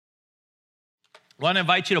I want to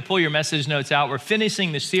invite you to pull your message notes out. We're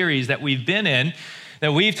finishing the series that we've been in,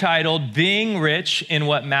 that we've titled Being Rich in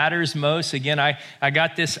What Matters Most. Again, I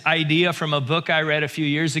got this idea from a book I read a few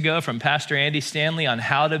years ago from Pastor Andy Stanley on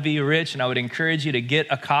how to be rich, and I would encourage you to get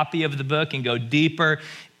a copy of the book and go deeper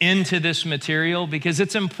into this material, because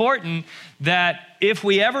it's important that if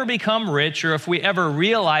we ever become rich, or if we ever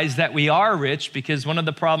realize that we are rich, because one of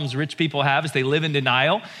the problems rich people have is they live in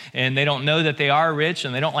denial and they don't know that they are rich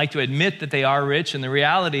and they don't like to admit that they are rich. And the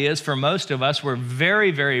reality is, for most of us, we're very,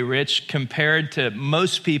 very rich compared to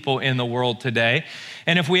most people in the world today.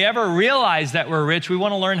 And if we ever realize that we're rich, we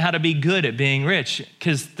want to learn how to be good at being rich,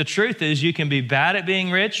 because the truth is you can be bad at being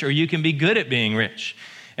rich or you can be good at being rich.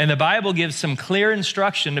 And the Bible gives some clear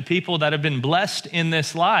instruction to people that have been blessed in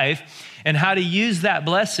this life and how to use that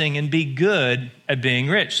blessing and be good at being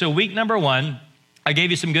rich. So week number 1, I gave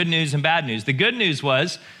you some good news and bad news. The good news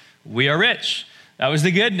was we are rich. That was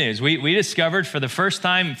the good news. We discovered for the first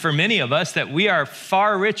time for many of us that we are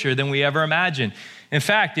far richer than we ever imagined. In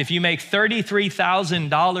fact, if you make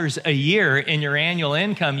 $33,000 a year in your annual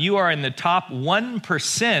income, you are in the top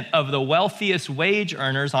 1% of the wealthiest wage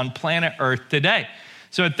earners on planet Earth today.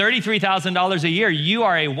 So at $33,000 a year, you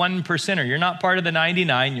are a 1%er. You're not part of the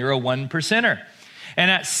 99, you're a 1%er.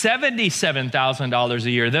 And at $77,000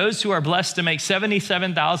 a year, those who are blessed to make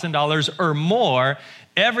 $77,000 or more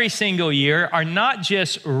every single year are not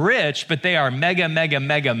just rich, but they are mega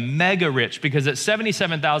rich, because at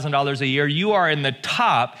 $77,000 a year, you are in the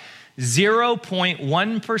top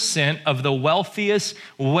 0.1% of the wealthiest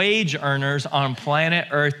wage earners on planet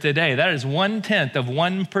Earth today. That is 1/10 of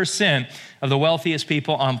 1% of the wealthiest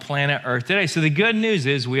people on planet Earth today. So the good news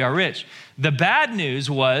is we are rich. The bad news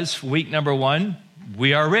was, week number 1,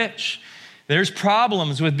 we are rich. There's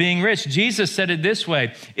problems with being rich. Jesus said it this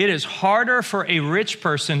way: it is harder for a rich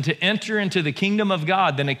person to enter into the kingdom of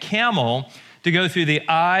God than a camel to go through the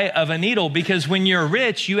eye of a needle, because when you're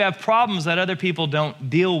rich, you have problems that other people don't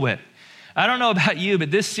deal with. I don't know about you,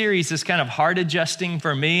 but this series is kind of heart adjusting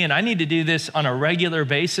for me, and I need to do this on a regular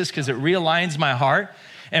basis because it realigns my heart.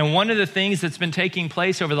 And one of the things that's been taking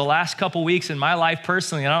place over the last couple weeks in my life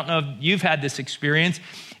personally, I don't know if you've had this experience,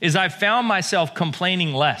 is I've found myself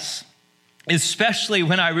complaining less, especially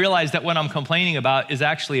when I realize that what I'm complaining about is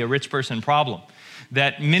actually a rich person problem.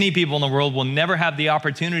 That many people in the world will never have the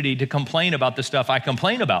opportunity to complain about the stuff I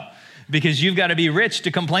complain about, because you've got to be rich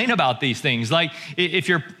to complain about these things. Like if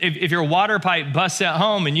your water pipe busts at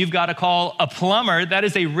home and you've got to call a plumber, that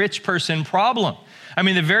is a rich person problem. I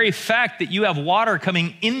mean, the very fact that you have water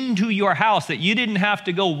coming into your house, that you didn't have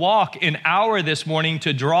to go walk an hour this morning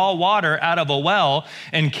to draw water out of a well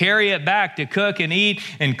and carry it back to cook and eat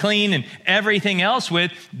and clean and everything else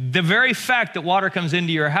with, the very fact that water comes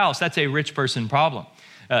into your house, that's a rich person problem.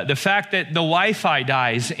 The fact that the Wi-Fi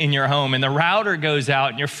dies in your home and the router goes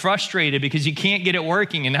out and you're frustrated because you can't get it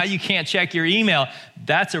working and now you can't check your email,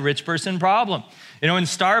 that's a rich person problem. You know, when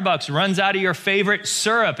Starbucks runs out of your favorite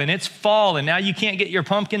syrup and it's fall and now you can't get your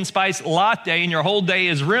pumpkin spice latte and your whole day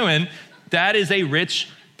is ruined, that is a rich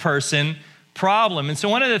person problem. And so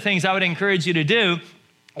one of the things I would encourage you to do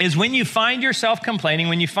is, when you find yourself complaining,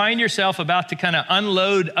 when you find yourself about to kind of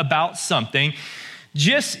unload about something,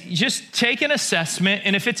 just take an assessment.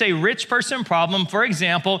 And if it's a rich person problem, for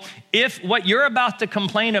example, if what you're about to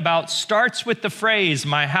complain about starts with the phrase,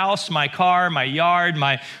 my house, my car, my yard,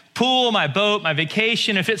 my pool, my boat, my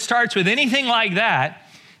vacation, if it starts with anything like that,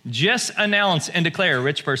 just announce and declare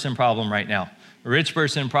rich person problem right now. Rich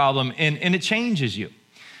person problem, and it changes you.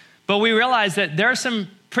 But we realize that there are some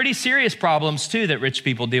pretty serious problems too that rich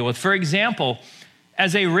people deal with. For example,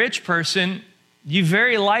 as a rich person, you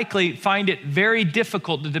very likely find it very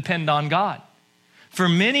difficult to depend on God. For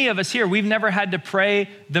many of us here, we've never had to pray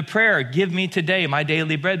the prayer, give me today my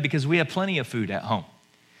daily bread, because we have plenty of food at home.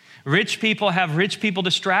 Rich people have rich people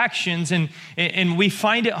distractions, and we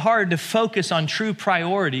find it hard to focus on true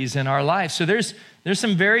priorities in our life. So there's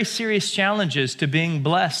some very serious challenges to being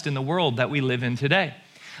blessed in the world that we live in today.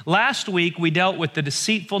 Last week, we dealt with the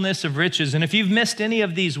deceitfulness of riches. And if you've missed any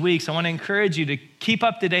of these weeks, I want to encourage you to keep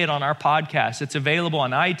up to date on our podcast. It's available on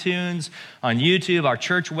iTunes, on YouTube, our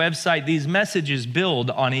church website. These messages build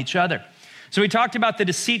on each other. So we talked about the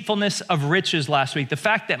deceitfulness of riches last week, the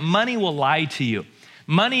fact that money will lie to you.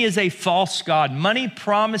 Money is a false god. Money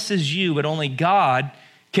promises you what only God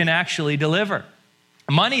can actually deliver.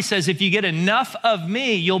 Money says, if you get enough of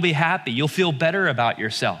me, you'll be happy. You'll feel better about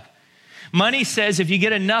yourself. Money says, if you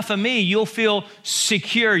get enough of me, you'll feel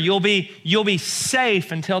secure. You'll be safe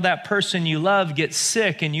until that person you love gets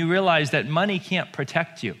sick and you realize that money can't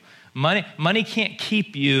protect you. Money can't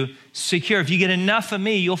keep you secure. If you get enough of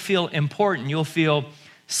me, you'll feel important. You'll feel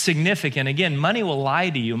significant. Again, money will lie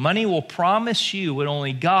to you. Money will promise you what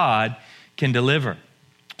only God can deliver.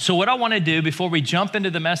 So what I want to do before we jump into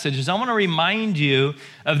the message is I want to remind you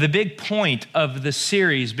of the big point of the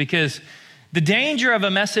series, because the danger of a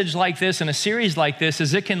message like this and a series like this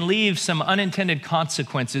is it can leave some unintended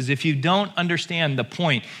consequences if you don't understand the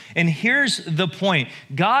point. And here's the point.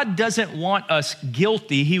 God doesn't want us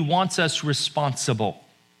guilty. He wants us responsible.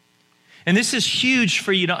 And this is huge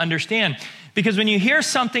for you to understand, because when you hear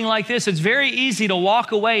something like this, it's very easy to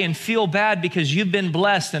walk away and feel bad because you've been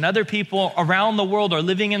blessed and other people around the world are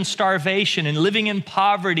living in starvation and living in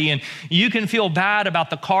poverty, and you can feel bad about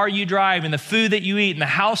the car you drive and the food that you eat and the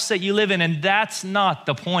house that you live in, and that's not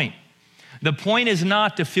the point. The point is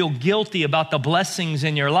not to feel guilty about the blessings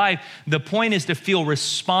in your life. The point is to feel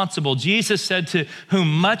responsible. Jesus said, to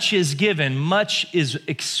whom much is given, much is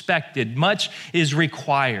expected, much is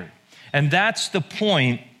required. And that's the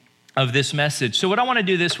point of this message. So what I want to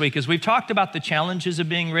do this week is we've talked about the challenges of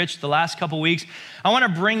being rich the last couple weeks. I want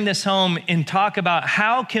to bring this home and talk about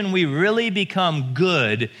how can we really become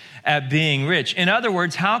good at being rich. In other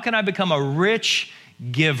words, how can I become a rich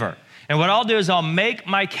giver? And what I'll do is I'll make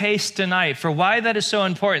my case tonight for why that is so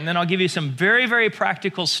important. Then I'll give you some very, very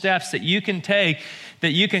practical steps that you can take,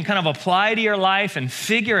 that you can kind of apply to your life and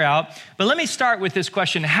figure out. But let me start with this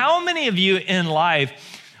question. How many of you in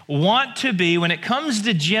life want to be, when it comes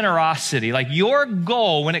to generosity, like your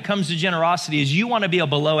goal when it comes to generosity is you want to be a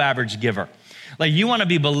below average giver? Like you want to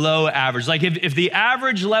be below average. Like if the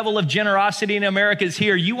average level of generosity in America is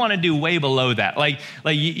here, you want to do way below that. Like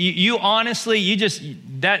you honestly, you just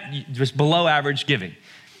below average giving.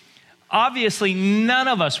 Obviously, none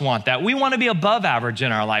of us want that. We want to be above average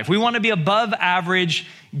in our life. We want to be above average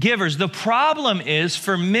givers. The problem is,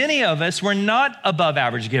 for many of us, we're not above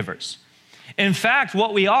average givers. In fact,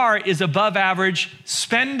 what we are is above average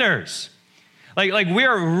spenders. Like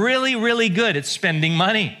we're really, really good at spending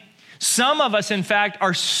money. Some of us, in fact,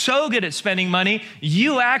 are so good at spending money,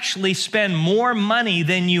 you actually spend more money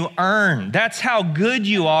than you earn. That's how good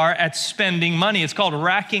you are at spending money. It's called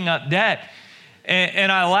racking up debt.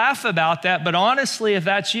 And I laugh about that, but honestly, if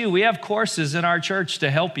that's you, we have courses in our church to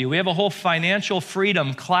help you. We have a whole financial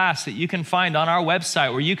freedom class that you can find on our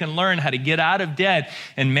website where you can learn how to get out of debt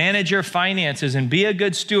and manage your finances and be a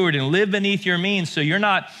good steward and live beneath your means so you're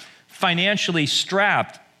not financially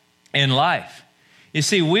strapped in life. You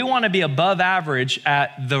see, we want to be above average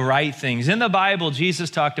at the right things. In the Bible, Jesus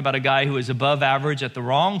talked about a guy who was above average at the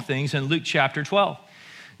wrong things in Luke chapter 12.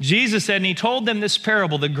 Jesus said, and he told them this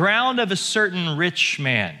parable, the ground of a certain rich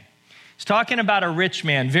man. He's talking about a rich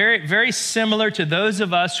man, very, very similar to those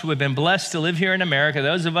of us who have been blessed to live here in America,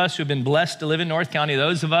 those of us who have been blessed to live in North County,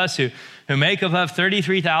 those of us who make above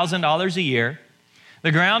 $33,000 a year.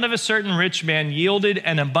 The ground of a certain rich man yielded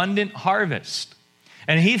an abundant harvest.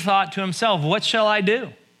 And he thought to himself, what shall I do?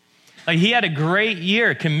 Like he had a great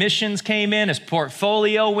year. Commissions came in, his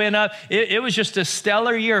portfolio went up. It was just a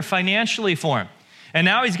stellar year financially for him. And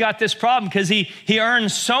now he's got this problem because he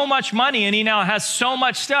earns so much money and he now has so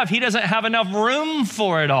much stuff. He doesn't have enough room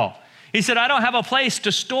for it all. He said, I don't have a place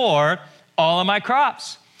to store all of my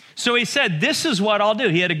crops. So he said, this is what I'll do.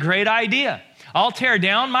 He had a great idea. I'll tear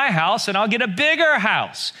down my house and I'll get a bigger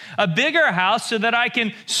house so that I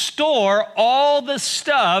can store all the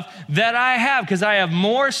stuff that I have, because I have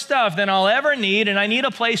more stuff than I'll ever need and I need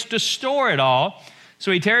a place to store it all.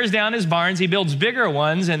 So he tears down his barns, he builds bigger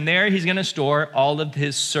ones, and there he's going to store all of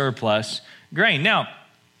his surplus grain. Now,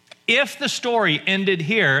 if the story ended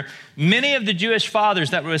here, many of the Jewish fathers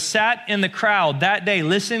that were sat in the crowd that day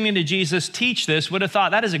listening to Jesus teach this would have thought,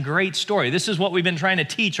 that is a great story. This is what we've been trying to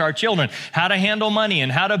teach our children, how to handle money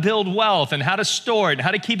and how to build wealth and how to store it, and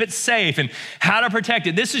how to keep it safe and how to protect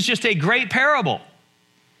it. This is just a great parable.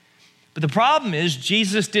 But the problem is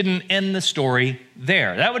Jesus didn't end the story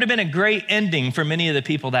there. That would have been a great ending for many of the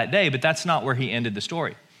people that day, but that's not where he ended the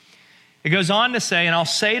story. It goes on to say, and I'll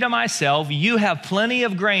say to myself, you have plenty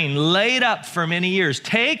of grain laid up for many years.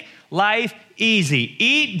 Take life easy.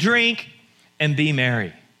 Eat, drink, and be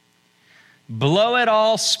merry. Blow it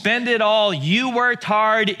all, spend it all. You worked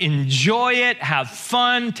hard, enjoy it, have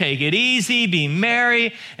fun, take it easy, be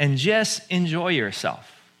merry, and just enjoy yourself.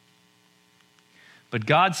 But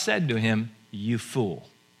God said to him, you fool.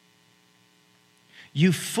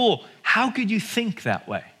 You fool. How could you think that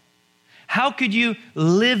way? How could you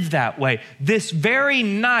live that way? This very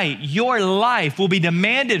night, your life will be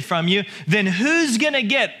demanded from you. Then who's going to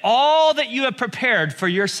get all that you have prepared for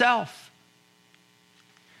yourself?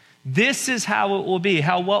 This is how it will be.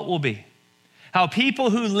 How what will be? How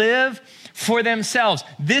people who live for themselves.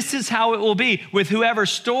 This is how it will be with whoever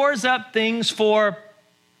stores up things for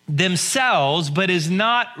themselves, but is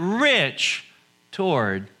not rich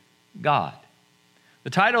toward God. The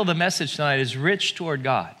title of the message tonight is Rich Toward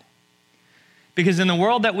God. Because in the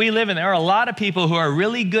world that we live in, there are a lot of people who are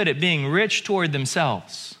really good at being rich toward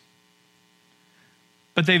themselves.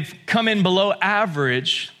 But they've come in below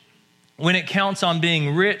average when it counts on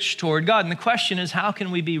being rich toward God. And the question is, how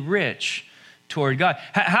can we be rich toward God?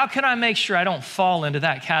 How can I make sure I don't fall into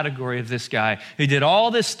that category of this guy who did all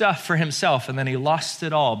this stuff for himself and then he lost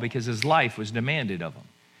it all because his life was demanded of him?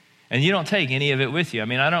 And you don't take any of it with you. I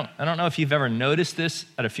mean, I don't know if you've ever noticed this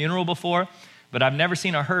at a funeral before, but I've never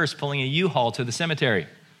seen a hearse pulling a U-Haul to the cemetery.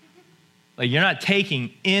 Like, you're not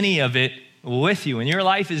taking any of it with you. When your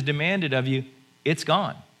life is demanded of you, it's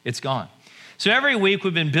gone. It's gone. So every week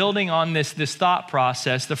we've been building on this thought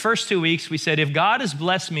process. The first 2 weeks we said, if God has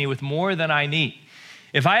blessed me with more than I need,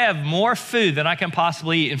 if I have more food than I can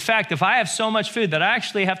possibly eat, in fact, if I have so much food that I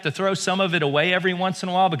actually have to throw some of it away every once in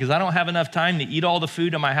a while because I don't have enough time to eat all the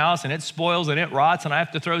food in my house and it spoils and it rots and I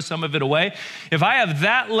have to throw some of it away. If I have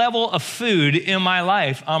that level of food in my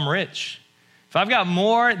life, I'm rich. If I've got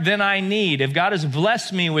more than I need, if God has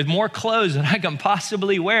blessed me with more clothes than I can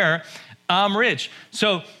possibly wear, I'm rich.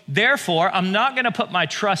 So therefore, I'm not going to put my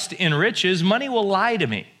trust in riches. Money will lie to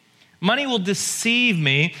me. Money will deceive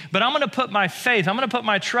me, but I'm going to put my faith, I'm going to put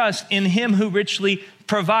my trust in him who richly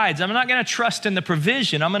provides. I'm not going to trust in the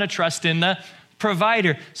provision. I'm going to trust in the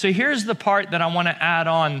provider. So here's the part that I want to add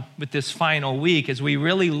on with this final week as we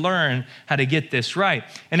really learn how to get this right.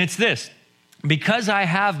 And it's this: because I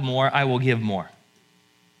have more, I will give more.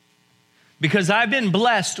 Because I've been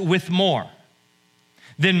blessed with more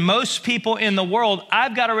than most people in the world,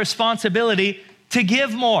 I've got a responsibility to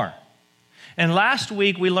give more. And last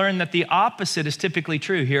week, we learned that the opposite is typically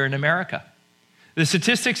true here in America. The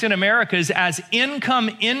statistics in America is as income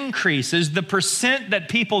increases, the percent that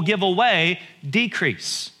people give away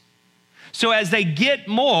decrease. So as they get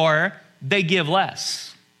more, they give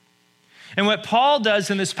less. And what Paul does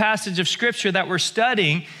in this passage of scripture that we're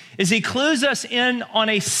studying is he clues us in on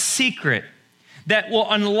a secret that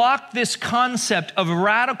will unlock this concept of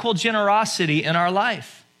radical generosity in our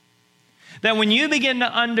life. That when you begin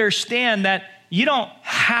to understand that you don't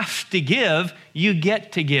have to give, you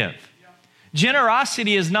get to give.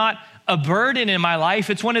 Generosity is not a burden in my life.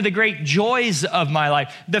 It's one of the great joys of my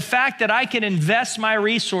life. The fact that I can invest my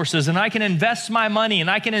resources and I can invest my money and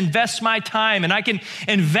I can invest my time and I can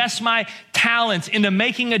invest my talents into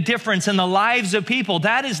making a difference in the lives of people,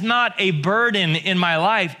 that is not a burden in my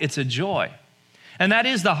life. It's a joy. And that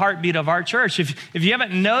is the heartbeat of our church. If you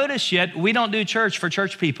haven't noticed yet, we don't do church for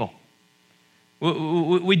church people.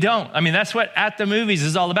 We don't. I mean, that's what At the Movies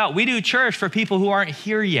is all about. We do church for people who aren't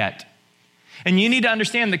here yet. And you need to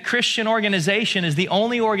understand the Christian organization is the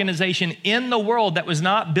only organization in the world that was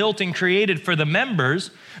not built and created for the members,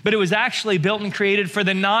 but it was actually built and created for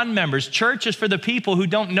the non-members. Church is for the people who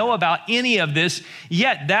don't know about any of this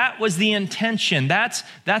yet. That was the intention. That's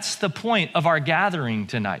the point of our gathering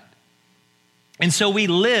tonight. And so we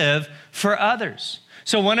live for others.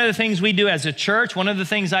 So one of the things we do as a church, one of the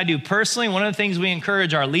things I do personally, one of the things we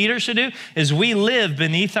encourage our leaders to do is we live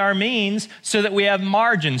beneath our means so that we have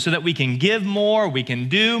margin, so that we can give more, we can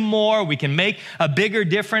do more, we can make a bigger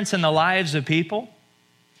difference in the lives of people.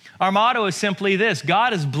 Our motto is simply this: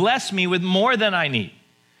 God has blessed me with more than I need.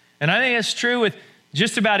 And I think it's true with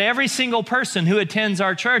just about every single person who attends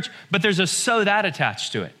our church, but there's a so that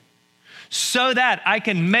attached to it. So that I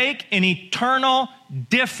can make an eternal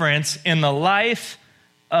difference in the life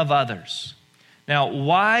of others. Now,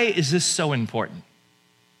 why is this so important?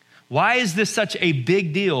 Why is this such a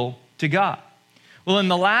big deal to God? Well, in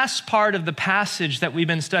the last part of the passage that we've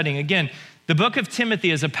been studying, again, the book of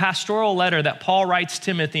Timothy is a pastoral letter that Paul writes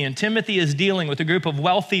Timothy, and Timothy is dealing with a group of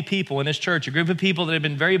wealthy people in his church, a group of people that have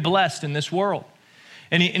been very blessed in this world.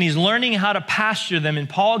 And he's learning how to pastor them, and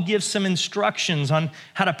Paul gives some instructions on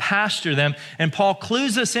how to pastor them, and Paul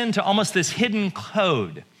clues us into almost this hidden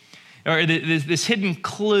code, or this hidden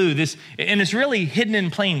clue, and it's really hidden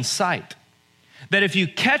in plain sight. That if you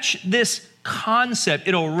catch this concept,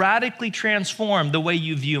 it'll radically transform the way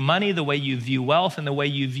you view money, the way you view wealth, and the way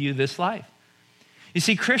you view this life. You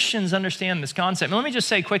see, Christians understand this concept. And let me just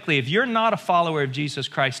say quickly, if you're not a follower of Jesus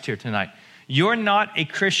Christ here tonight, you're not a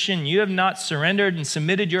Christian, you have not surrendered and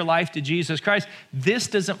submitted your life to Jesus Christ, this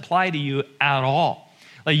doesn't apply to you at all.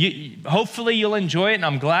 Hopefully you'll enjoy it, and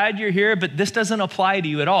I'm glad you're here, but this doesn't apply to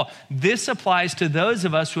you at all. This applies to those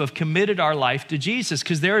of us who have committed our life to Jesus,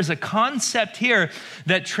 because there is a concept here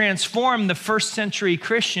that transformed the first century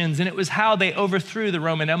Christians, and it was how they overthrew the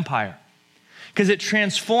Roman Empire. Because it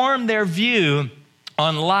transformed their view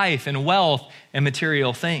on life and wealth and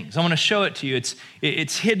material things. I want to show it to you.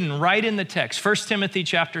 It's hidden right in the text. 1 Timothy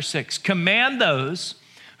chapter 6. Command those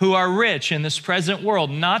who are rich in this present world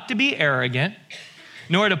not to be arrogant,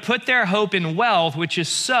 nor to put their hope in wealth, which is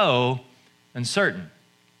so uncertain.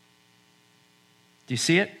 Do you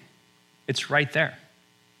see it? It's right there.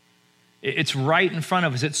 It's right in front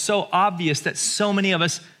of us. It's so obvious that so many of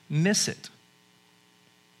us miss it.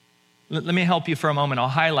 Let me help you for a moment. I'll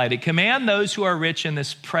highlight it. Command those who are rich in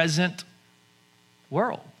this present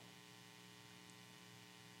world.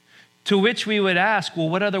 To which we would ask, well,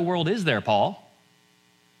 what other world is there, Paul?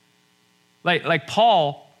 Like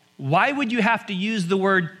Paul, why would you have to use the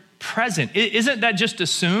word present? Isn't that just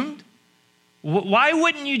assumed? Why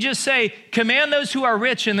wouldn't you just say, command those who are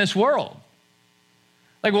rich in this world?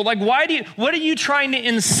 What are you trying to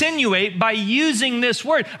insinuate by using this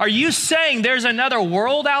word? Are you saying there's another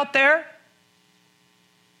world out there?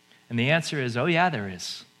 And the answer is, oh yeah, there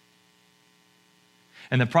is.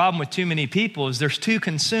 And the problem with too many people is they're too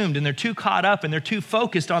consumed and they're too caught up and they're too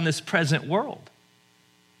focused on this present world.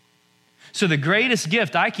 So the greatest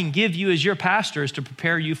gift I can give you as your pastor is to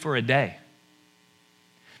prepare you for a day.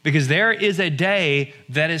 Because there is a day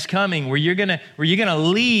that is coming where you're gonna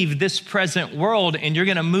leave this present world and you're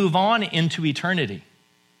gonna move on into eternity,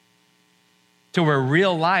 to where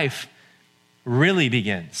real life really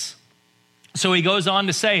begins. So he goes on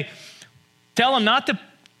to say, tell them not to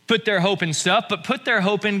put their hope in stuff, but put their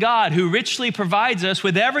hope in God, who richly provides us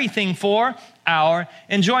with everything for our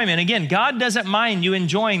enjoyment. Again, God doesn't mind you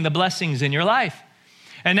enjoying the blessings in your life.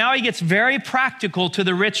 And now he gets very practical to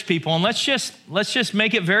the rich people. And let's just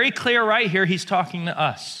make it very clear right here. He's talking to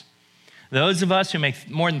us. Those of us who make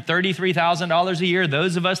more than $33,000 a year,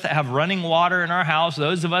 those of us that have running water in our house,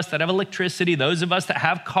 those of us that have electricity, those of us that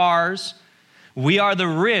have cars, we are the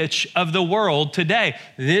rich of the world today.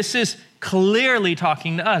 This is clearly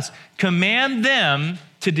talking to us. Command them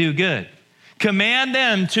to do good. Command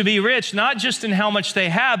them to be rich, not just in how much they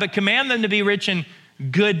have, but command them to be rich in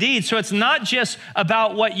good deeds. So it's not just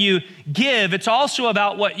about what you give, it's also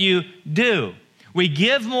about what you do. We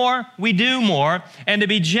give more, we do more, and to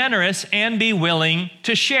be generous and be willing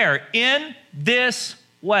to share in this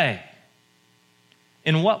way.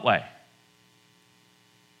 In what way?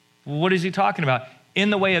 What is he talking about? In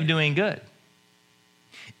the way of doing good.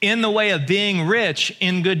 In the way of being rich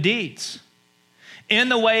in good deeds. In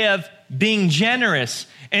the way of being generous,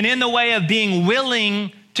 and in the way of being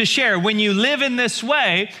willing to share. When you live in this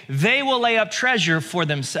way, they will lay up treasure for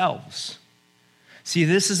themselves. See,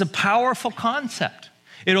 this is a powerful concept.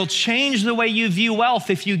 It'll change the way you view wealth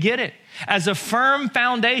if you get it as a firm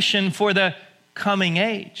foundation for the coming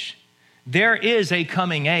age. There is a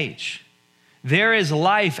coming age. There is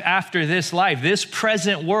life after this life. This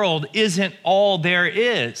present world isn't all there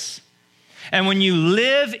is. And when you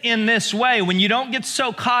live in this way, when you don't get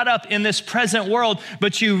so caught up in this present world,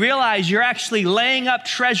 but you realize you're actually laying up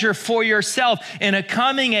treasure for yourself in a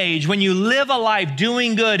coming age, when you live a life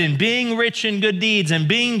doing good and being rich in good deeds and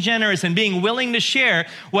being generous and being willing to share,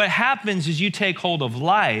 what happens is you take hold of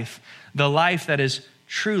life, the life that is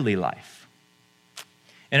truly life.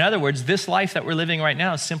 In other words, this life that we're living right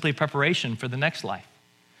now is simply preparation for the next life.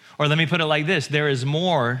 Or let me put it like this, there is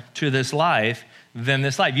more to this life than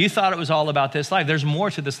this life. You thought it was all about this life. There's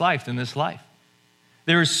more to this life than this life.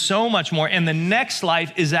 There is so much more. And the next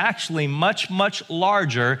life is actually much, much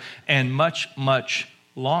larger and much, much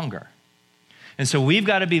longer. And so we've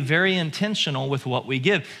got to be very intentional with what we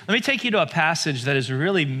give. Let me take you to a passage that has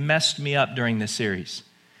really messed me up during this series.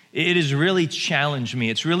 It has really challenged me.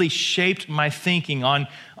 It's really shaped my thinking on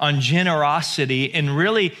generosity and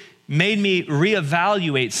really made me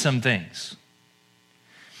reevaluate some things.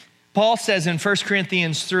 Paul says in 1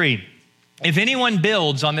 Corinthians 3, if anyone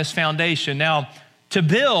builds on this foundation, now to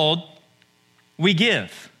build, we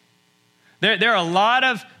give. There are a lot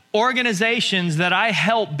of organizations that I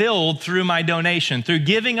help build through my donation. Through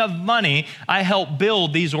giving of money, I help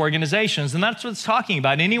build these organizations. And that's what it's talking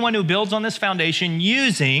about. Anyone who builds on this foundation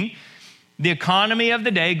using the economy of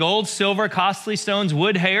the day, gold, silver, costly stones,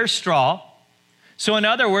 wood, hay, or straw. So in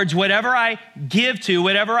other words, whatever I give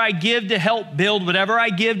to help build, whatever I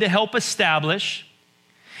give to help establish,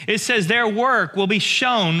 it says their work will be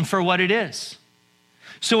shown for what it is.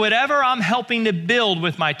 So whatever I'm helping to build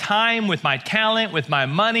with my time, with my talent, with my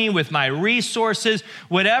money, with my resources,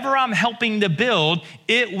 whatever I'm helping to build,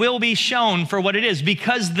 it will be shown for what it is.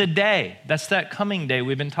 Because the day, that's that coming day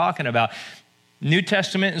we've been talking about. New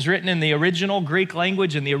Testament is written in the original Greek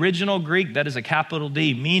language. In the original Greek, that is a capital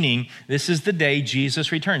D, meaning this is the day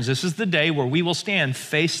Jesus returns. This is the day where we will stand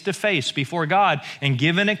face to face before God and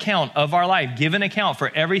give an account of our life, give an account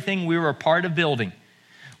for everything we were a part of building.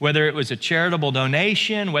 Whether it was a charitable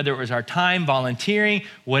donation, whether it was our time volunteering,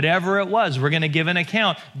 whatever it was, we're going to give an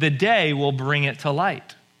account. The day will bring it to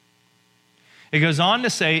light. It goes on to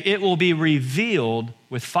say it will be revealed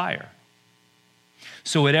with fire.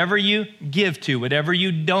 So whatever you give to, whatever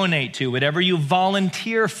you donate to, whatever you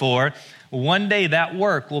volunteer for, one day that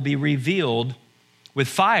work will be revealed with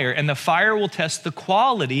fire, and the fire will test the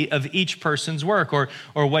quality of each person's work or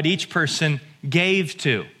what each person gave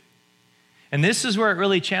to. And this is where it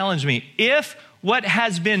really challenged me. If what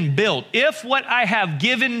has been built, if what I have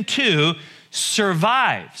given to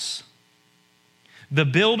survives, the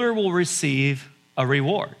builder will receive a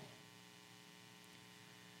reward.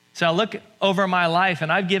 So I look over my life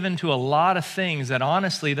and I've given to a lot of things that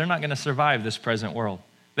honestly, they're not going to survive this present world.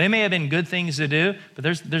 They may have been good things to do, but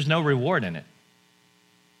there's no reward in it.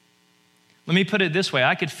 Let me put it this way.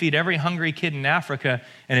 I could feed every hungry kid in Africa,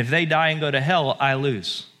 and if they die and go to hell, I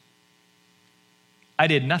lose. I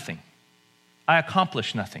did nothing. I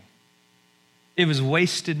accomplished nothing. It was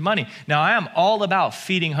wasted money. Now, I am all about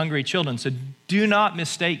feeding hungry children, so do not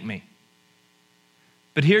mistake me.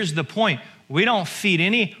 But here's the point. We don't feed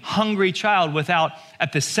any hungry child without,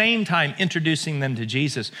 at the same time, introducing them to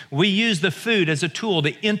Jesus. We use the food as a tool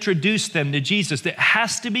to introduce them to Jesus. That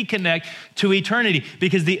has to be connected to eternity,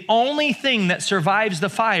 because the only thing that survives the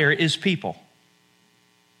fire is people.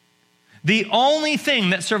 The only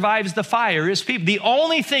thing that survives the fire is people. The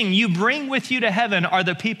only thing you bring with you to heaven are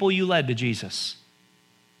the people you led to Jesus.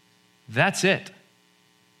 That's it.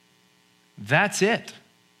 That's it.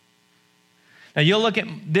 Now, you'll look at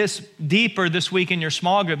this deeper this week in your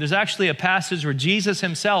small group. There's actually a passage where Jesus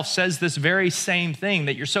himself says this very same thing,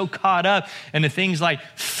 that you're so caught up into things like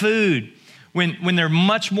food when they're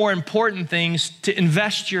much more important things to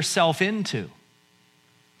invest yourself into.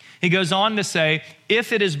 He goes on to say,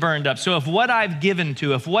 if it is burned up, so if what I've given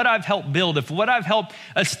to, if what I've helped build, if what I've helped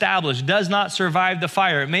establish does not survive the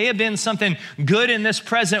fire, it may have been something good in this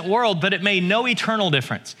present world, but it made no eternal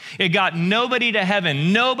difference. It got nobody to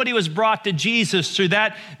heaven. Nobody was brought to Jesus through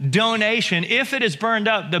that donation. If it is burned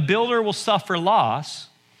up, the builder will suffer loss,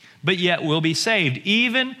 but yet will be saved,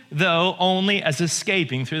 even though only as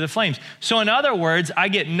escaping through the flames. So in other words, I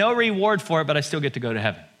get no reward for it, but I still get to go to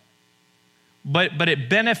heaven. But it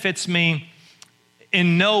benefits me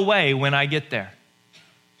in no way when I get there.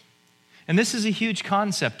 And this is a huge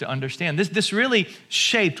concept to understand. This really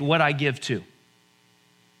shaped what I give to.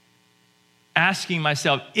 Asking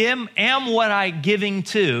myself, am what I'm giving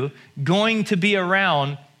to going to be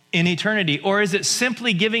around in eternity? Or is it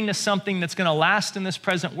simply giving to something that's going to last in this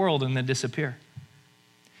present world and then disappear?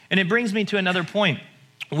 And it brings me to another point.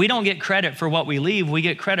 We don't get credit for what we leave. We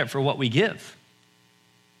get credit for what we give.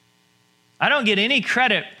 I don't get any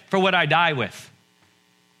credit for what I die with.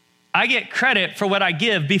 I get credit for what I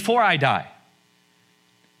give before I die.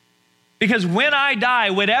 Because when I die,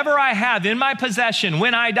 whatever I have in my possession,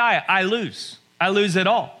 when I die, I lose. I lose it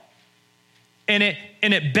all. And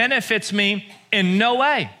it benefits me in no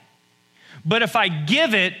way. But if I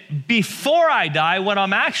give it before I die, what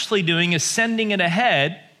I'm actually doing is sending it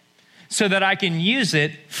ahead so that I can use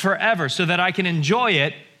it forever, so that I can enjoy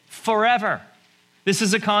it forever. This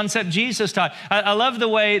is a concept Jesus taught. I love the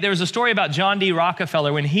way, there was a story about John D.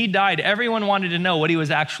 Rockefeller. When he died, everyone wanted to know what he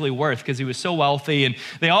was actually worth because he was so wealthy, and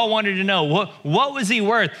they all wanted to know what was he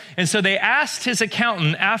worth. And so they asked his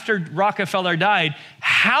accountant after Rockefeller died,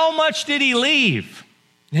 how much did he leave?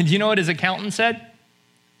 And do you know what his accountant said?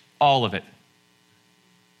 All of it.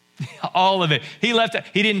 All of it. He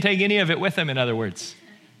didn't take any of it with him, in other words.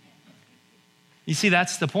 You see,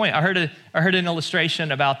 that's the point. I heard an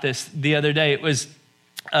illustration about this the other day. It was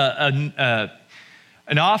an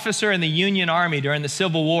officer in the Union Army during the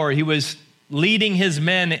Civil War. He was leading his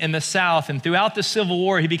men in the South, and throughout the Civil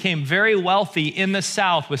War, he became very wealthy in the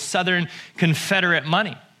South with Southern Confederate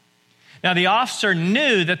money. Now, the officer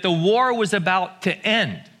knew that the war was about to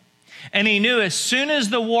end, and he knew as soon as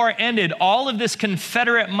the war ended, all of this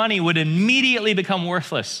Confederate money would immediately become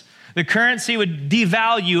worthless. The currency would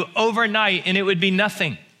devalue overnight and it would be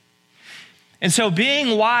nothing. And so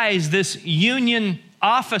being wise, this Union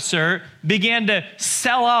officer began to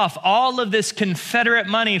sell off all of this Confederate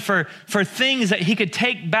money for things that he could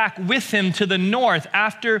take back with him to the North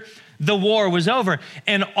after the war was over.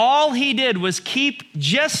 And all he did was keep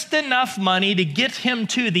just enough money to get him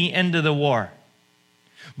to the end of the war.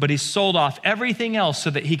 But he sold off everything else so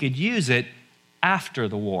that he could use it after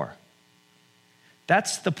the war.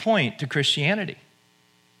 That's the point to Christianity.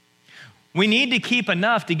 We need to keep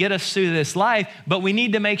enough to get us through this life, but we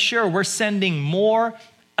need to make sure we're sending more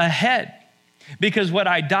ahead. Because what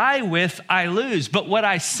I die with, I lose. But what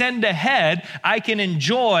I send ahead, I can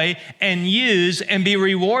enjoy and use and be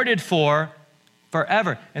rewarded for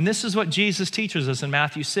forever. And this is what Jesus teaches us in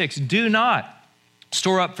Matthew 6. Do not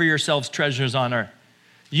store up for yourselves treasures on earth.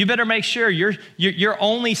 You better make sure your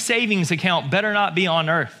only savings account better not be on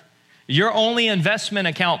earth. Your only investment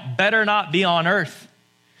account better not be on earth.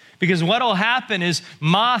 Because what will happen is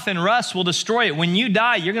moth and rust will destroy it. When you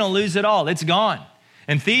die, you're going to lose it all. It's gone.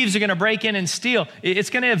 And thieves are going to break in and steal. It's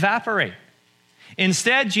going to evaporate.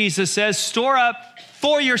 Instead, Jesus says, store up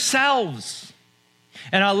for yourselves.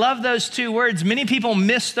 And I love those two words. Many people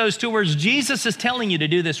miss those two words. Jesus is telling you to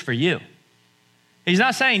do this for you. He's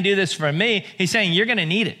not saying do this for me. He's saying you're going to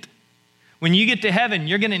need it. When you get to heaven,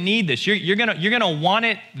 you're going to need this. You're going to want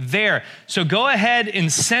it there. So go ahead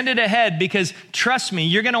and send it ahead, because trust me,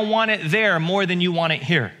 you're going to want it there more than you want it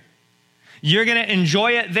here. You're going to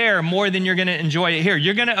enjoy it there more than you're going to enjoy it here.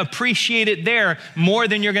 You're going to appreciate it there more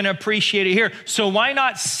than you're going to appreciate it here. So why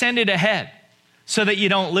not send it ahead so that you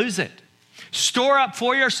don't lose it? Store up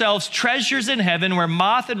for yourselves treasures in heaven where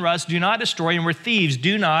moth and rust do not destroy and where thieves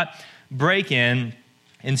do not break in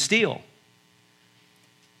and steal.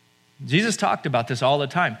 Jesus talked about this all the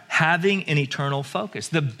time, having an eternal focus.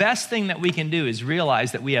 The best thing that we can do is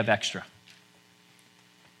realize that we have extra.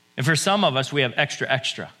 And for some of us, we have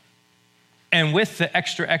extra. And with the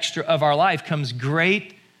extra of our life comes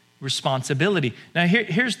great responsibility. Now,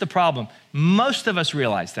 here's the problem. Most of us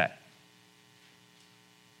realize that.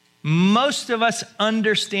 Most of us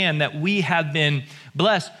understand that we have been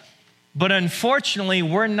blessed, but unfortunately,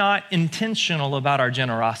 we're not intentional about our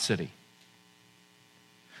generosity.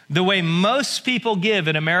 The way most people give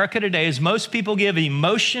in America today is most people give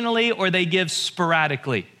emotionally or they give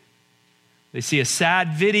sporadically. They see a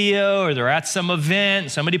sad video or they're at some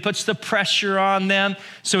event, somebody puts the pressure on them.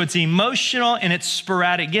 So it's emotional and it's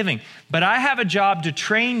sporadic giving. But I have a job to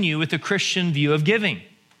train you with a Christian view of giving,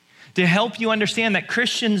 to help you understand that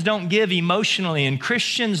Christians don't give emotionally and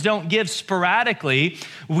Christians don't give sporadically.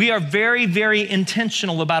 We are very, very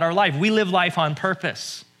intentional about our life. We live life on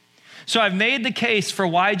purpose. So I've made the case for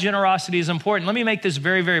why generosity is important. Let me make this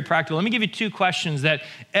very, very practical. Let me give you two questions that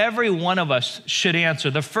every one of us should answer.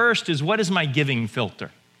 The first is, what is my giving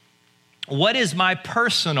filter? What is my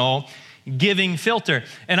personal giving filter?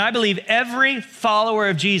 And I believe every follower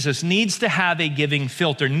of Jesus needs to have a giving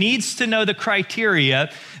filter, needs to know the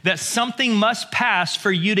criteria that something must pass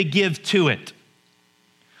for you to give to it.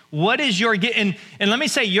 What is your, and let me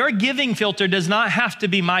say, your giving filter does not have to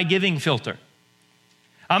be my giving filter.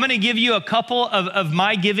 I'm going to give you a couple of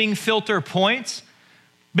my giving filter points,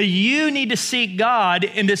 but you need to seek God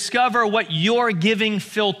and discover what your giving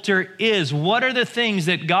filter is. What are the things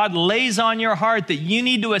that God lays on your heart that you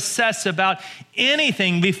need to assess about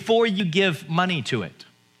anything before you give money to it?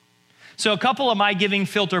 So a couple of my giving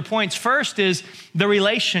filter points. First is the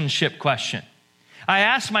relationship question. I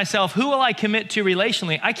ask myself, who will I commit to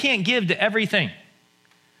relationally? I can't give to everything.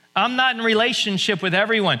 I'm not in relationship with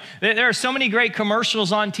everyone. There are so many great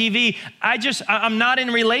commercials on TV. I'm not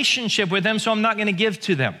in relationship with them, so I'm not going to give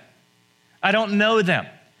to them. I don't know them.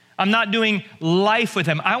 I'm not doing life with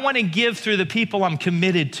them. I want to give through the people I'm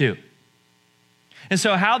committed to. And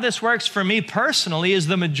so how this works for me personally is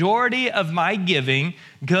the majority of my giving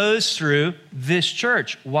goes through this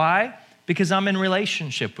church. Why? Because I'm in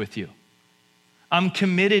relationship with you. I'm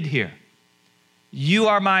committed here. You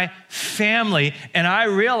are my family, and I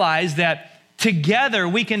realize that together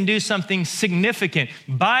we can do something significant.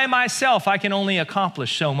 By myself, I can only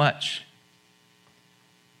accomplish so much.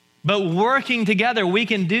 But working together, we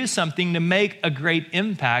can do something to make a great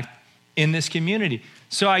impact in this community.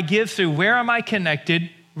 So I give through where am I connected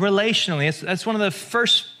relationally. That's one of the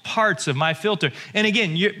first parts of my filter. And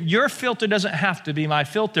again, your filter doesn't have to be my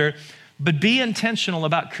filter, but be intentional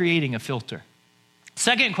about creating a filter.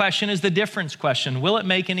 Second question is the difference question. Will it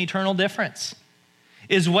make an eternal difference?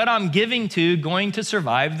 Is what I'm giving to going to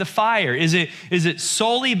survive the fire? Is it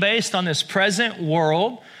solely based on this present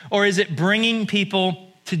world, or is it bringing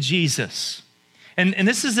people to Jesus? And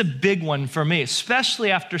this is a big one for me, especially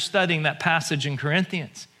after studying that passage in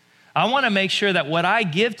Corinthians. I want to make sure that what I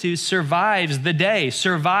give to survives the day,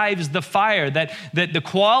 survives the fire, that the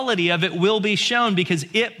quality of it will be shown because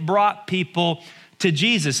it brought people to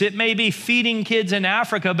Jesus. It may be feeding kids in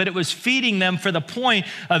Africa, but it was feeding them for the point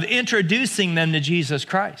of introducing them to Jesus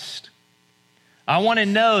Christ. I want to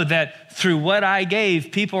know that through what I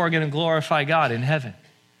gave, people are going to glorify God in heaven.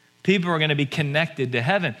 People are going to be connected to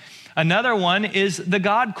heaven. Another one is the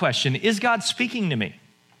God question. Is God speaking to me?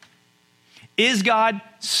 Is God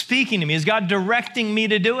speaking to me? Is God directing me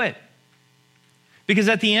to do it? Because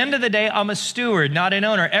at the end of the day, I'm a steward, not an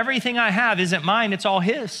owner. Everything I have isn't mine, it's all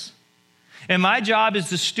his. And my job is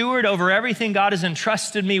to steward over everything God has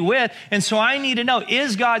entrusted me with. And so I need to know,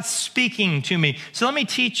 is God speaking to me? So let me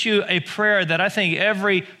teach you a prayer that I think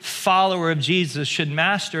every follower of Jesus should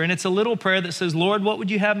master. And it's a little prayer that says, Lord, what would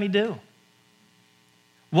you have me do?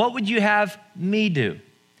 What would you have me do?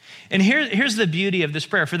 And here's the beauty of this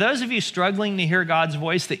prayer. For those of you struggling to hear God's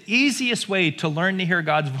voice, the easiest way to learn to hear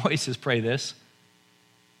God's voice is pray this.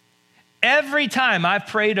 Every time I've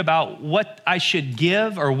prayed about what I should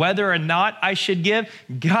give or whether or not I should give,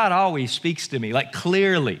 God always speaks to me, like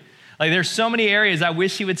clearly. Like there's so many areas I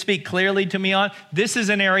wish he would speak clearly to me on. This is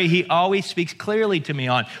an area he always speaks clearly to me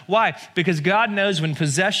on. Why? Because God knows when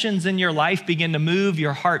possessions in your life begin to move,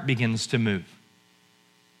 your heart begins to move.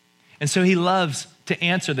 And so he loves to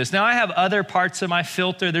answer this. Now I have other parts of my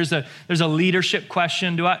filter. There's a leadership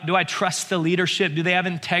question. Do I trust the leadership? Do they have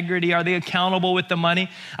integrity? Are they accountable with the money?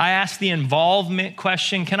 I ask the involvement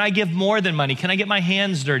question. Can I give more than money? Can I get my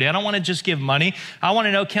hands dirty? I don't want to just give money. I want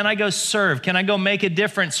to know, can I go serve? Can I go make a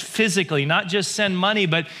difference physically? Not just send money,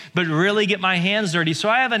 but really get my hands dirty. So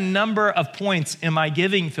I have a number of points in my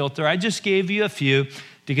giving filter. I just gave you a few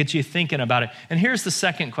to get you thinking about it. And here's the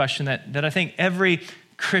second question that I think every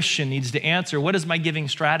Christian needs to answer. What is my giving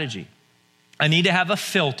strategy? I need to have a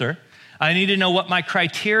filter. I need to know what my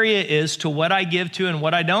criteria is to what I give to and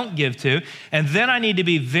what I don't give to. And then I need to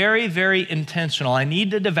be very, very intentional. I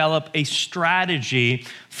need to develop a strategy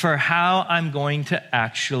for how I'm going to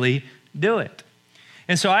actually do it.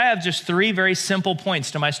 And so I have just 3 very simple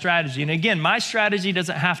points to my strategy. And again, my strategy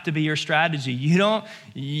doesn't have to be your strategy. You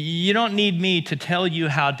don't need me to tell you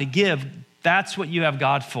how to give. That's what you have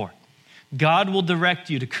God for. God will direct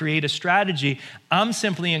you to create a strategy. I'm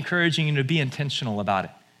simply encouraging you to be intentional about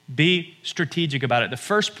it. Be strategic about it. The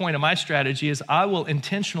first point of my strategy is I will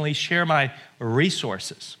intentionally share my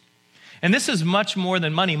resources. And this is much more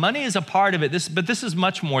than money. Money is a part of it, but this is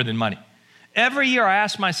much more than money. Every year I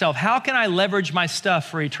ask myself, how can I leverage my stuff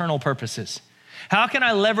for eternal purposes? How can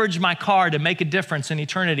I leverage my car to make a difference in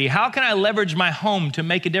eternity? How can I leverage my home to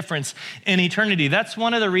make a difference in eternity? That's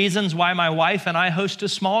one of the reasons why my wife and I host a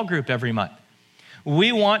small group every month.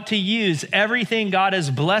 We want to use everything God has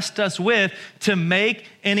blessed us with to make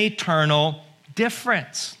an eternal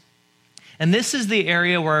difference. And this is the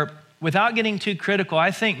area where, without getting too critical,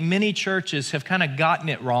 I think many churches have kind of gotten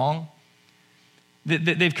it wrong.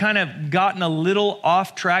 They've kind of gotten a little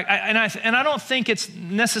off track. And I don't think it's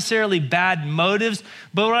necessarily bad motives,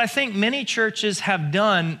 but what I think many churches have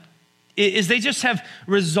done is they just have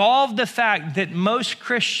resolved the fact that most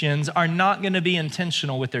Christians are not going to be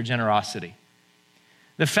intentional with their generosity.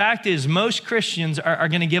 The fact is most Christians are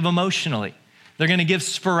going to give emotionally. They're going to give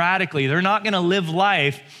sporadically. They're not going to live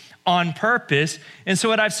life on purpose. And so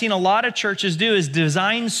what I've seen a lot of churches do is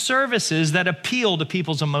design services that appeal to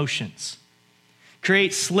people's emotions.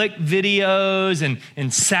 Create slick videos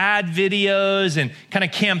and sad videos and kind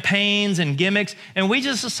of campaigns and gimmicks. And we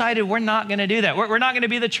just decided we're not going to do that. We're not going to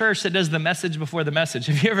be the church that does the message before the message.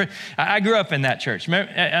 Have you ever? I grew up in that church.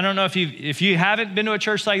 I don't know if you haven't been to a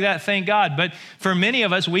church like that, thank God. But for many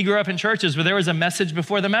of us, we grew up in churches where there was a message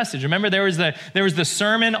before the message. Remember, there was the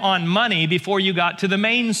sermon on money before you got to the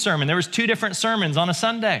main sermon. There was 2 different sermons on a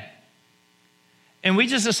Sunday. And we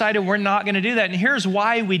just decided we're not going to do that. And here's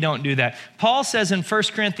why we don't do that. Paul says in 1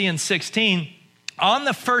 Corinthians 16, on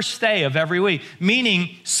the first day of every week,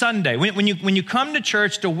 meaning Sunday, when you come to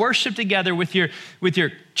church to worship together with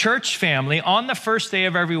your church family, on the first day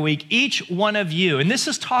of every week, each one of you, and this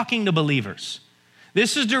is talking to believers,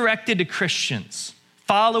 this is directed to Christians,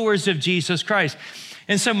 followers of Jesus Christ.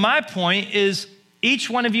 And so my point is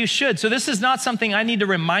each one of you should. So this is not something I need to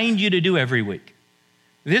remind you to do every week.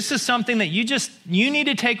 This is something that you need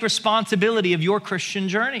to take responsibility of your Christian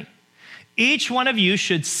journey. Each one of you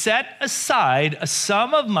should set aside a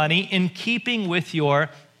sum of money in keeping with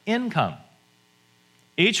your income.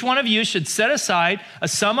 Each one of you should set aside a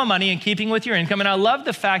sum of money in keeping with your income. And I love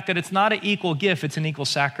the fact that it's not an equal gift, it's an equal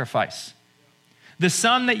sacrifice. The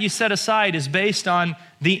sum that you set aside is based on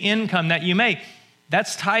the income that you make.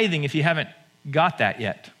 That's tithing if you haven't got that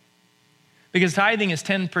yet. Because tithing is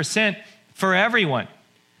 10% for everyone.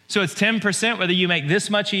 So it's 10% whether you make this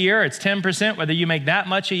much a year, it's 10% whether you make that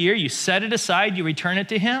much a year. You set it aside, you return it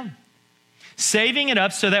to him. Saving it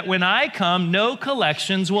up so that when I come, no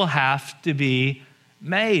collections will have to be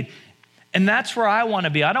made. And that's where I want to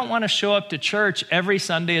be. I don't want to show up to church every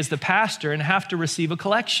Sunday as the pastor and have to receive a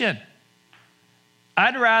collection.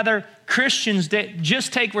 I'd rather Christians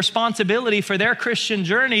just take responsibility for their Christian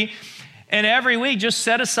journey and every week just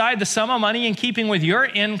set aside the sum of money in keeping with your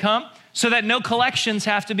income so that no collections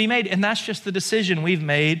have to be made. And that's just the decision we've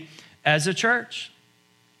made as a church.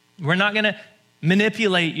 We're not going to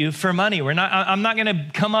manipulate you for money. I'm not going to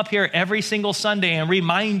come up here every single Sunday and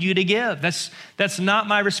remind you to give. That's not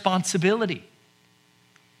my responsibility.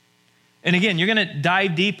 And again, you're going to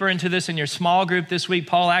dive deeper into this in your small group this week.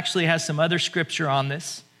 Paul actually has some other scripture on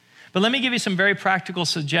this. But let me give you some very practical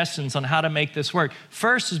suggestions on how to make this work.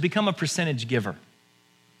 First is become a percentage giver.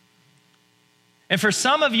 And for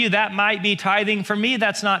some of you, that might be tithing. For me,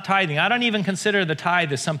 that's not tithing. I don't even consider the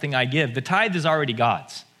tithe as something I give. The tithe is already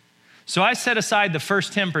God's. So I set aside the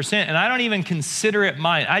first 10%, and I don't even consider it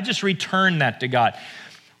mine. I just return that to God.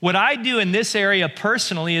 What I do in this area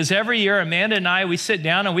personally is every year, Amanda and I, we sit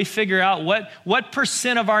down and we figure out what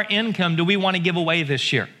percent of our income do we want to give away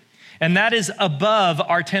this year. And that is above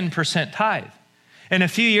our 10% tithe. And a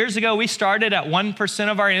few years ago, we started at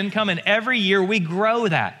 1% of our income, and every year we grow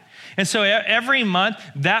that. And so every month,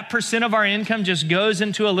 that percent of our income just goes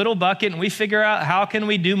into a little bucket, and we figure out how can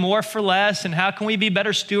we do more for less, and how can we be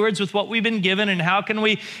better stewards with what we've been given, and how can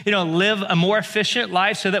we, live a more efficient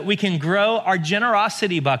life so that we can grow our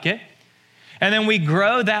generosity bucket. And then we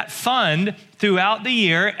grow that fund throughout the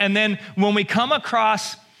year. And then when we come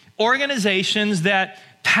across organizations that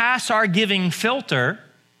pass our giving filter,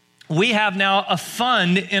 we have now a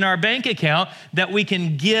fund in our bank account that we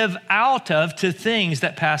can give out of to things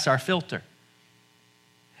that pass our filter.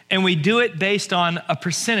 And we do it based on a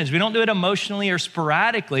percentage. We don't do it emotionally or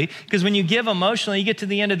sporadically, because when you give emotionally, you get to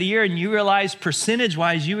the end of the year and you realize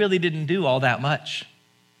percentage-wise, you really didn't do all that much.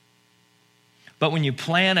 But when you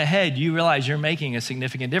plan ahead, you realize you're making a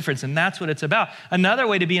significant difference, and that's what it's about. Another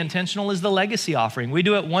way to be intentional is the legacy offering. We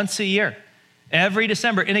do it once a year. Every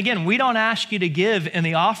December. And again, we don't ask you to give in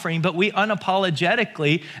the offering, but we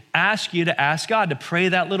unapologetically ask you to ask God to pray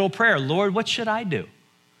that little prayer. Lord, what should I do?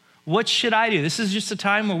 What should I do? This is just a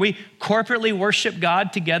time where we corporately worship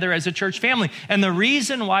God together as a church family. And the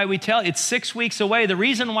reason why it's 6 weeks away. The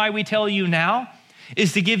reason why we tell you now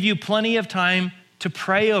is to give you plenty of time to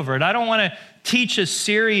pray over it. I don't want to teach a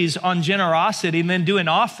series on generosity and then do an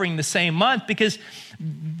offering the same month because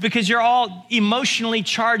you're all emotionally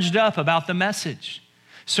charged up about the message.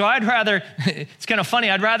 So it's kind of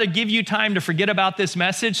funny, I'd rather give you time to forget about this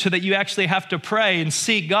message so that you actually have to pray and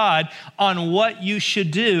seek God on what you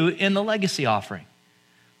should do in the legacy offering.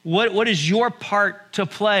 What is your part to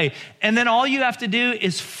play? And then all you have to do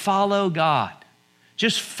is follow God.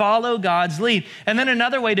 Just follow God's lead. And then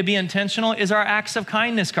another way to be intentional is our acts of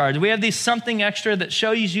kindness cards. We have these something extra that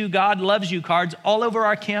shows you God loves you cards all over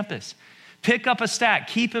our campus. Pick up a stack,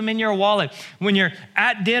 keep them in your wallet. When you're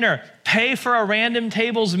at dinner, pay for a random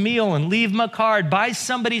table's meal and leave them a card. Buy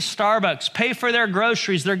somebody Starbucks, pay for their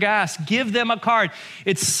groceries, their gas, give them a card.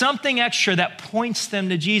 It's something extra that points them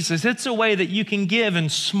to Jesus. It's a way that you can give in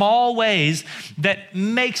small ways that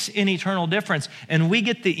makes an eternal difference. And we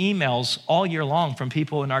get the emails all year long from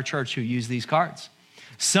people in our church who use these cards.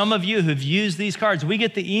 Some of you who've used these cards, we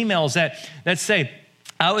get the emails that say,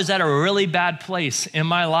 I was at a really bad place in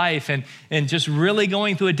my life and just really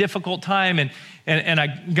going through a difficult time. And I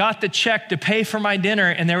got the check to pay for my dinner,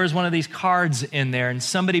 and there was one of these cards in there, and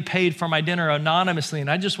somebody paid for my dinner anonymously.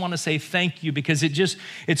 And I just want to say thank you, because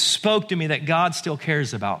it spoke to me that God still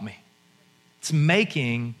cares about me. It's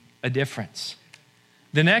making a difference.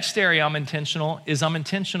 The next area I'm intentional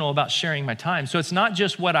about sharing my time. So it's not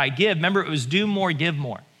just what I give. Remember, it was do more, give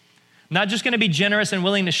more. I'm not just going to be generous and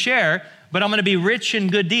willing to share, but I'm going to be rich in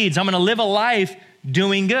good deeds. I'm going to live a life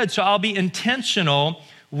doing good. So I'll be intentional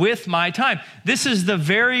with my time. This is the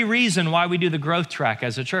very reason why we do the growth track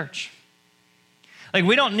as a church. Like,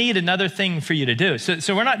 we don't need another thing for you to do.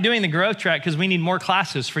 So we're not doing the growth track because we need more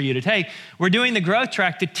classes for you to take. We're doing the growth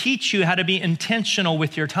track to teach you how to be intentional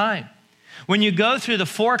with your time. When you go through the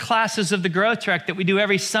 4 classes of the growth track that we do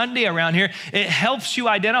every Sunday around here, it helps you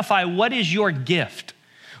identify what is your gift.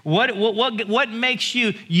 What makes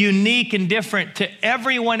you unique and different to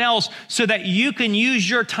everyone else so that you can use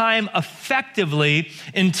your time effectively,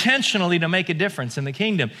 intentionally to make a difference in the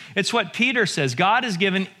kingdom. It's what Peter says. God has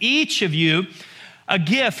given each of you a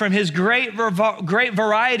gift from his great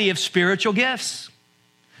variety of spiritual gifts.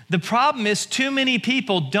 The problem is too many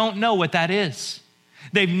people don't know what that is.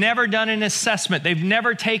 They've never done an assessment. They've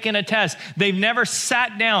never taken a test. They've never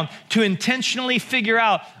sat down to intentionally figure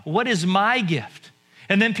out, what is my gift?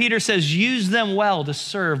 And then Peter says, use them well to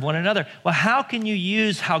serve one another. Well, how can you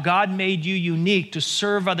use how God made you unique to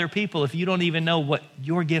serve other people if you don't even know what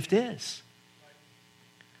your gift is?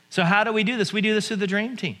 So how do we do this? We do this through the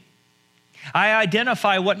Dream Team. I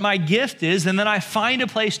identify what my gift is, and then I find a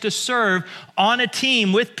place to serve on a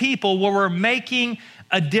team with people where we're making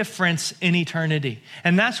a difference in eternity.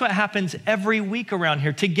 And that's what happens every week around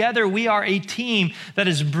here. Together, we are a team that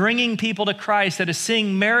is bringing people to Christ, that is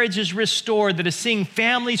seeing marriages restored, that is seeing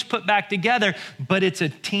families put back together, but it's a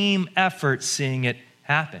team effort seeing it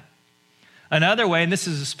happen. Another way, and this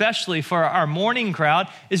is especially for our morning crowd,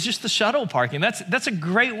 is just the shuttle parking. That's a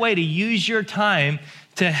great way to use your time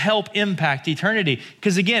to help impact eternity.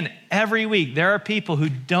 Because again, every week there are people who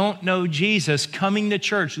don't know Jesus coming to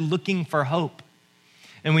church looking for hope.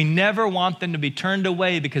 And we never want them to be turned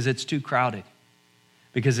away because it's too crowded.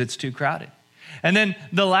 And then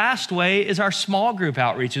the last way is our small group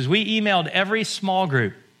outreaches. We emailed every small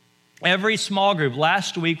group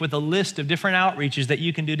last week with a list of different outreaches that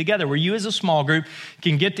you can do together, where you as a small group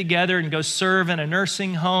can get together and go serve in a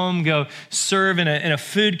nursing home, go serve in a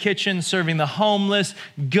food kitchen, serving the homeless,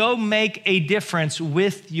 go make a difference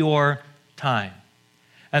with your time.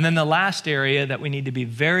 And then the last area that we need to be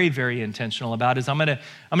very, very intentional about is I'm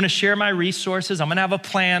gonna share my resources. I'm gonna have a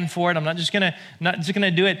plan for it. I'm not just gonna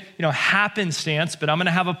do it, happenstance, but I'm gonna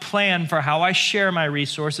have a plan for how I share my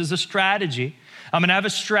resources, a strategy. I'm gonna have a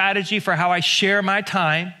strategy for how I share my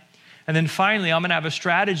time. And then finally, I'm gonna have a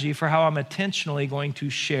strategy for how I'm intentionally going to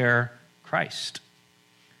share Christ.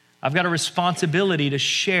 I've got a responsibility to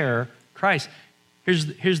share Christ.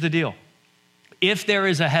 Here's the deal. If there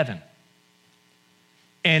is a heaven,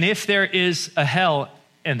 and if there is a hell,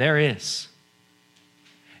 and there is,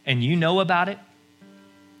 and you know about it,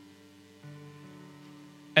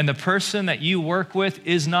 and the person that you work with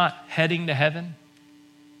is not heading to heaven,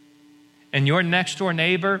 and your next door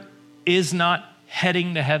neighbor is not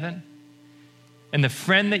heading to heaven, and the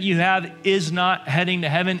friend that you have is not heading to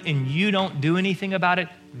heaven, and you don't do anything about it,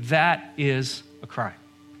 that is a crime.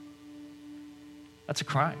 That's a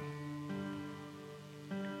crime.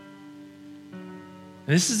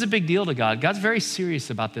 And this is a big deal to God. God's very serious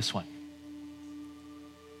about this one.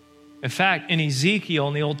 In fact, in Ezekiel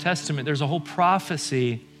in the Old Testament, there's a whole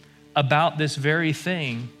prophecy about this very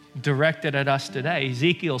thing directed at us today.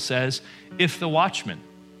 Ezekiel says, if the watchman,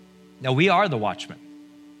 now we are the watchmen.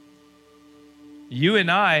 You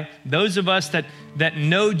and I, those of us that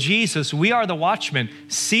know Jesus, we are the watchmen,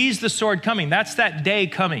 sees the sword coming. That's that day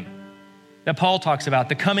coming that Paul talks about,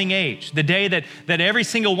 the coming age, the day that every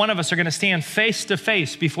single one of us are going to stand face to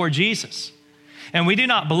face before Jesus. And we do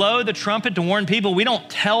not blow the trumpet to warn people. We don't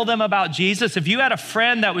tell them about Jesus. If you had a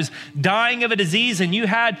friend that was dying of a disease and you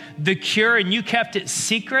had the cure and you kept it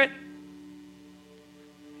secret,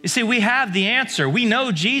 you see, we have the answer. We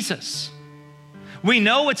know Jesus. We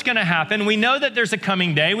know what's going to happen. We know that there's a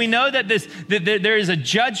coming day. We know that there is a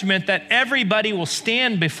judgment that everybody will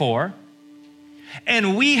stand before.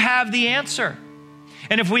 And we have the answer.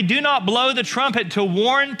 And if we do not blow the trumpet to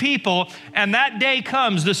warn people, and that day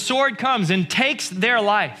comes, the sword comes and takes their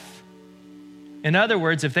life. In other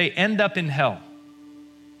words, if they end up in hell,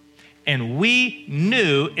 and we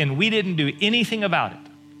knew and we didn't do anything about it,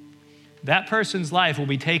 that person's life will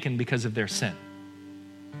be taken because of their sin.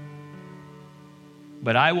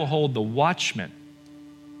 But I will hold the watchman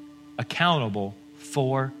accountable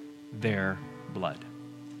for their blood.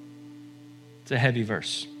 It's a heavy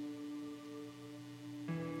verse.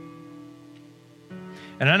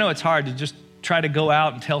 And I know it's hard to just try to go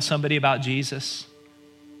out and tell somebody about Jesus.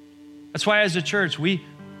 That's why as a church, we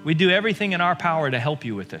do everything in our power to help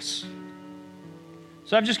you with this.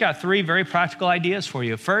 So I've just got 3 very practical ideas for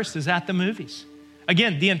you. First is at the movies.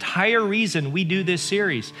 Again, the entire reason we do this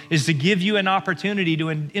series is to give you an opportunity to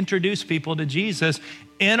introduce people to Jesus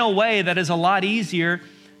in a way that is a lot easier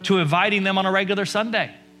to inviting them on a regular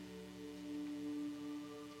Sunday.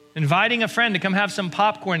 Inviting a friend to come have some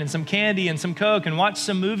popcorn and some candy and some Coke and watch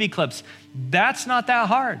some movie clips, that's not that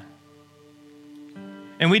hard.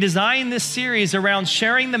 And we designed this series around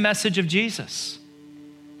sharing the message of Jesus.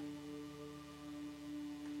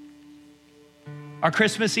 Our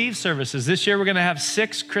Christmas Eve services. This year we're going to have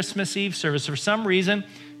 6 Christmas Eve services. For some reason,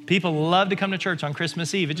 people love to come to church on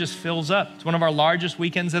Christmas Eve. It just fills up. It's one of our largest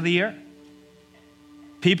weekends of the year.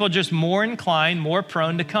 People just more inclined, more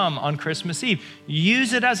prone to come on Christmas Eve.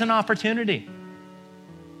 Use it as an opportunity.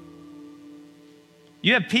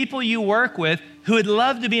 You have people you work with who would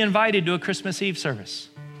love to be invited to a Christmas Eve service.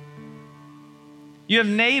 You have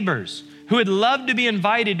neighbors who would love to be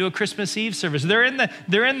invited to a Christmas Eve service. They're in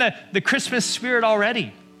the Christmas spirit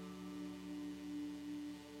already.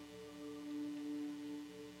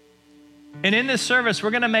 And in this service,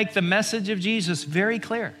 we're going to make the message of Jesus very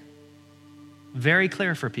clear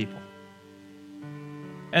for people.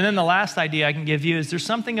 And then the last idea I can give you is there's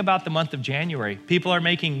something about the month of January. People are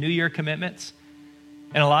making New Year commitments.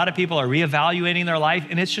 And a lot of people are reevaluating their life,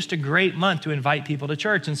 and it's just a great month to invite people to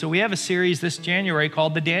church. And so we have a series this January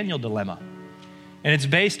called The Daniel Dilemma. And it's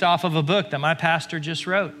based off of a book that my pastor just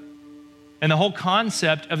wrote. And the whole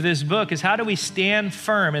concept of this book is how do we stand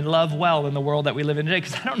firm and love well in the world that we live in today?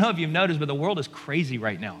 Because I don't know if you've noticed, but the world is crazy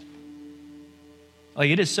right now. Like,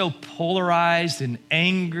 it is so polarized and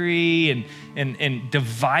angry and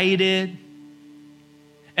divided.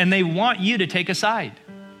 And they want you to take a side.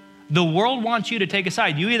 The world wants you to take a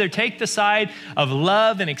side. You either take the side of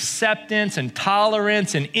love and acceptance and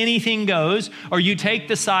tolerance and anything goes, or you take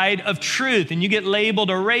the side of truth and you get labeled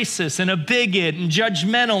a racist and a bigot and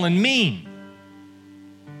judgmental and mean.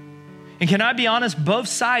 And can I be honest? Both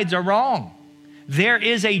sides are wrong. There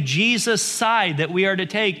is a Jesus side that we are to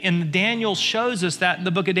take, and Daniel shows us that in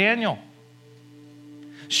the book of Daniel.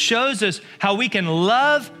 Shows us how we can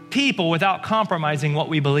love people without compromising what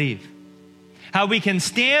we believe. How we can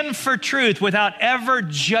stand for truth without ever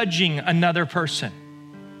judging another person.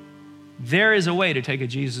 There is a way to take a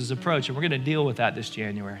Jesus approach, and we're going to deal with that this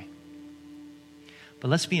January. But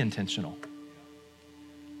let's be intentional.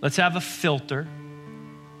 Let's have a filter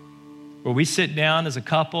where we sit down as a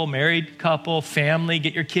couple, married couple, family,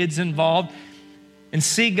 get your kids involved, and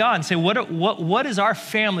see God and say, what is our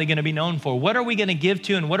family going to be known for? What are we going to give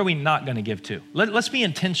to, and what are we not going to give to? Let's be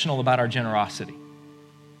intentional about our generosity.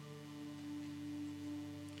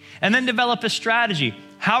 And then develop a strategy.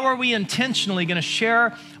 How are we intentionally going to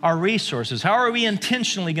share our resources? How are we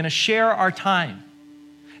intentionally going to share our time?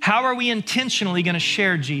 How are we intentionally going to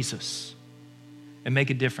share Jesus and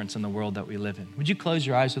make a difference in the world that we live in? Would you close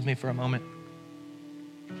your eyes with me for a moment?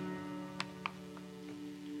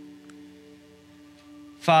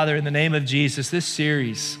 Father, in the name of Jesus, this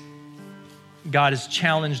series, God has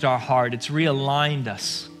challenged our heart. It's realigned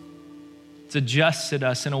us. It's adjusted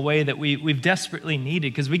us in a way that we've desperately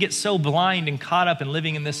needed, because we get so blind and caught up in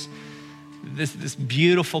living in this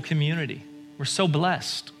beautiful community. We're so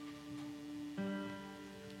blessed.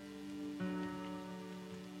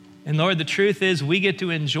 And Lord, the truth is we get to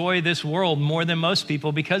enjoy this world more than most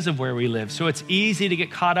people because of where we live. So it's easy to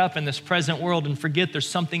get caught up in this present world and forget there's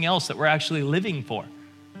something else that we're actually living for.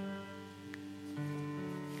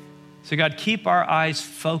 So God, keep our eyes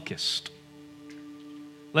focused.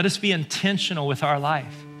 Let us be intentional with our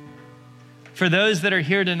life. For those that are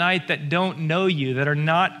here tonight that don't know you, that are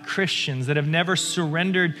not Christians, that have never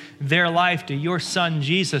surrendered their life to your Son,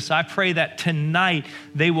 Jesus, I pray that tonight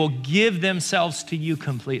they will give themselves to you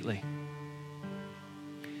completely.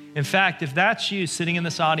 In fact, if that's you sitting in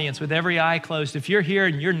this audience with every eye closed, if you're here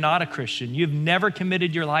and you're not a Christian, you've never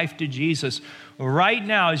committed your life to Jesus, right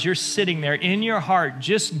now as you're sitting there in your heart,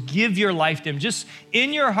 just give your life to him. Just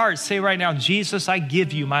in your heart, say right now, Jesus, I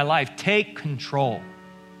give you my life. Take control.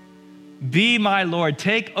 Be my Lord.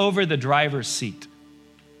 Take over the driver's seat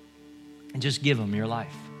and just give him your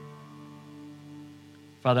life.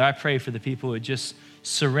 Father, I pray for the people who just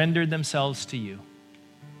surrendered themselves to you.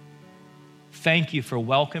 Thank you for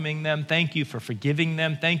welcoming them. Thank you for forgiving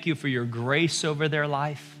them. Thank you for your grace over their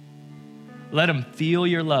life. Let them feel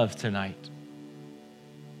your love tonight.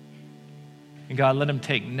 And God, let them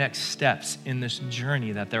take next steps in this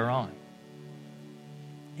journey that they're on.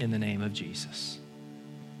 In the name of Jesus.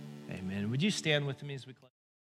 Amen. Would you stand with me as we close?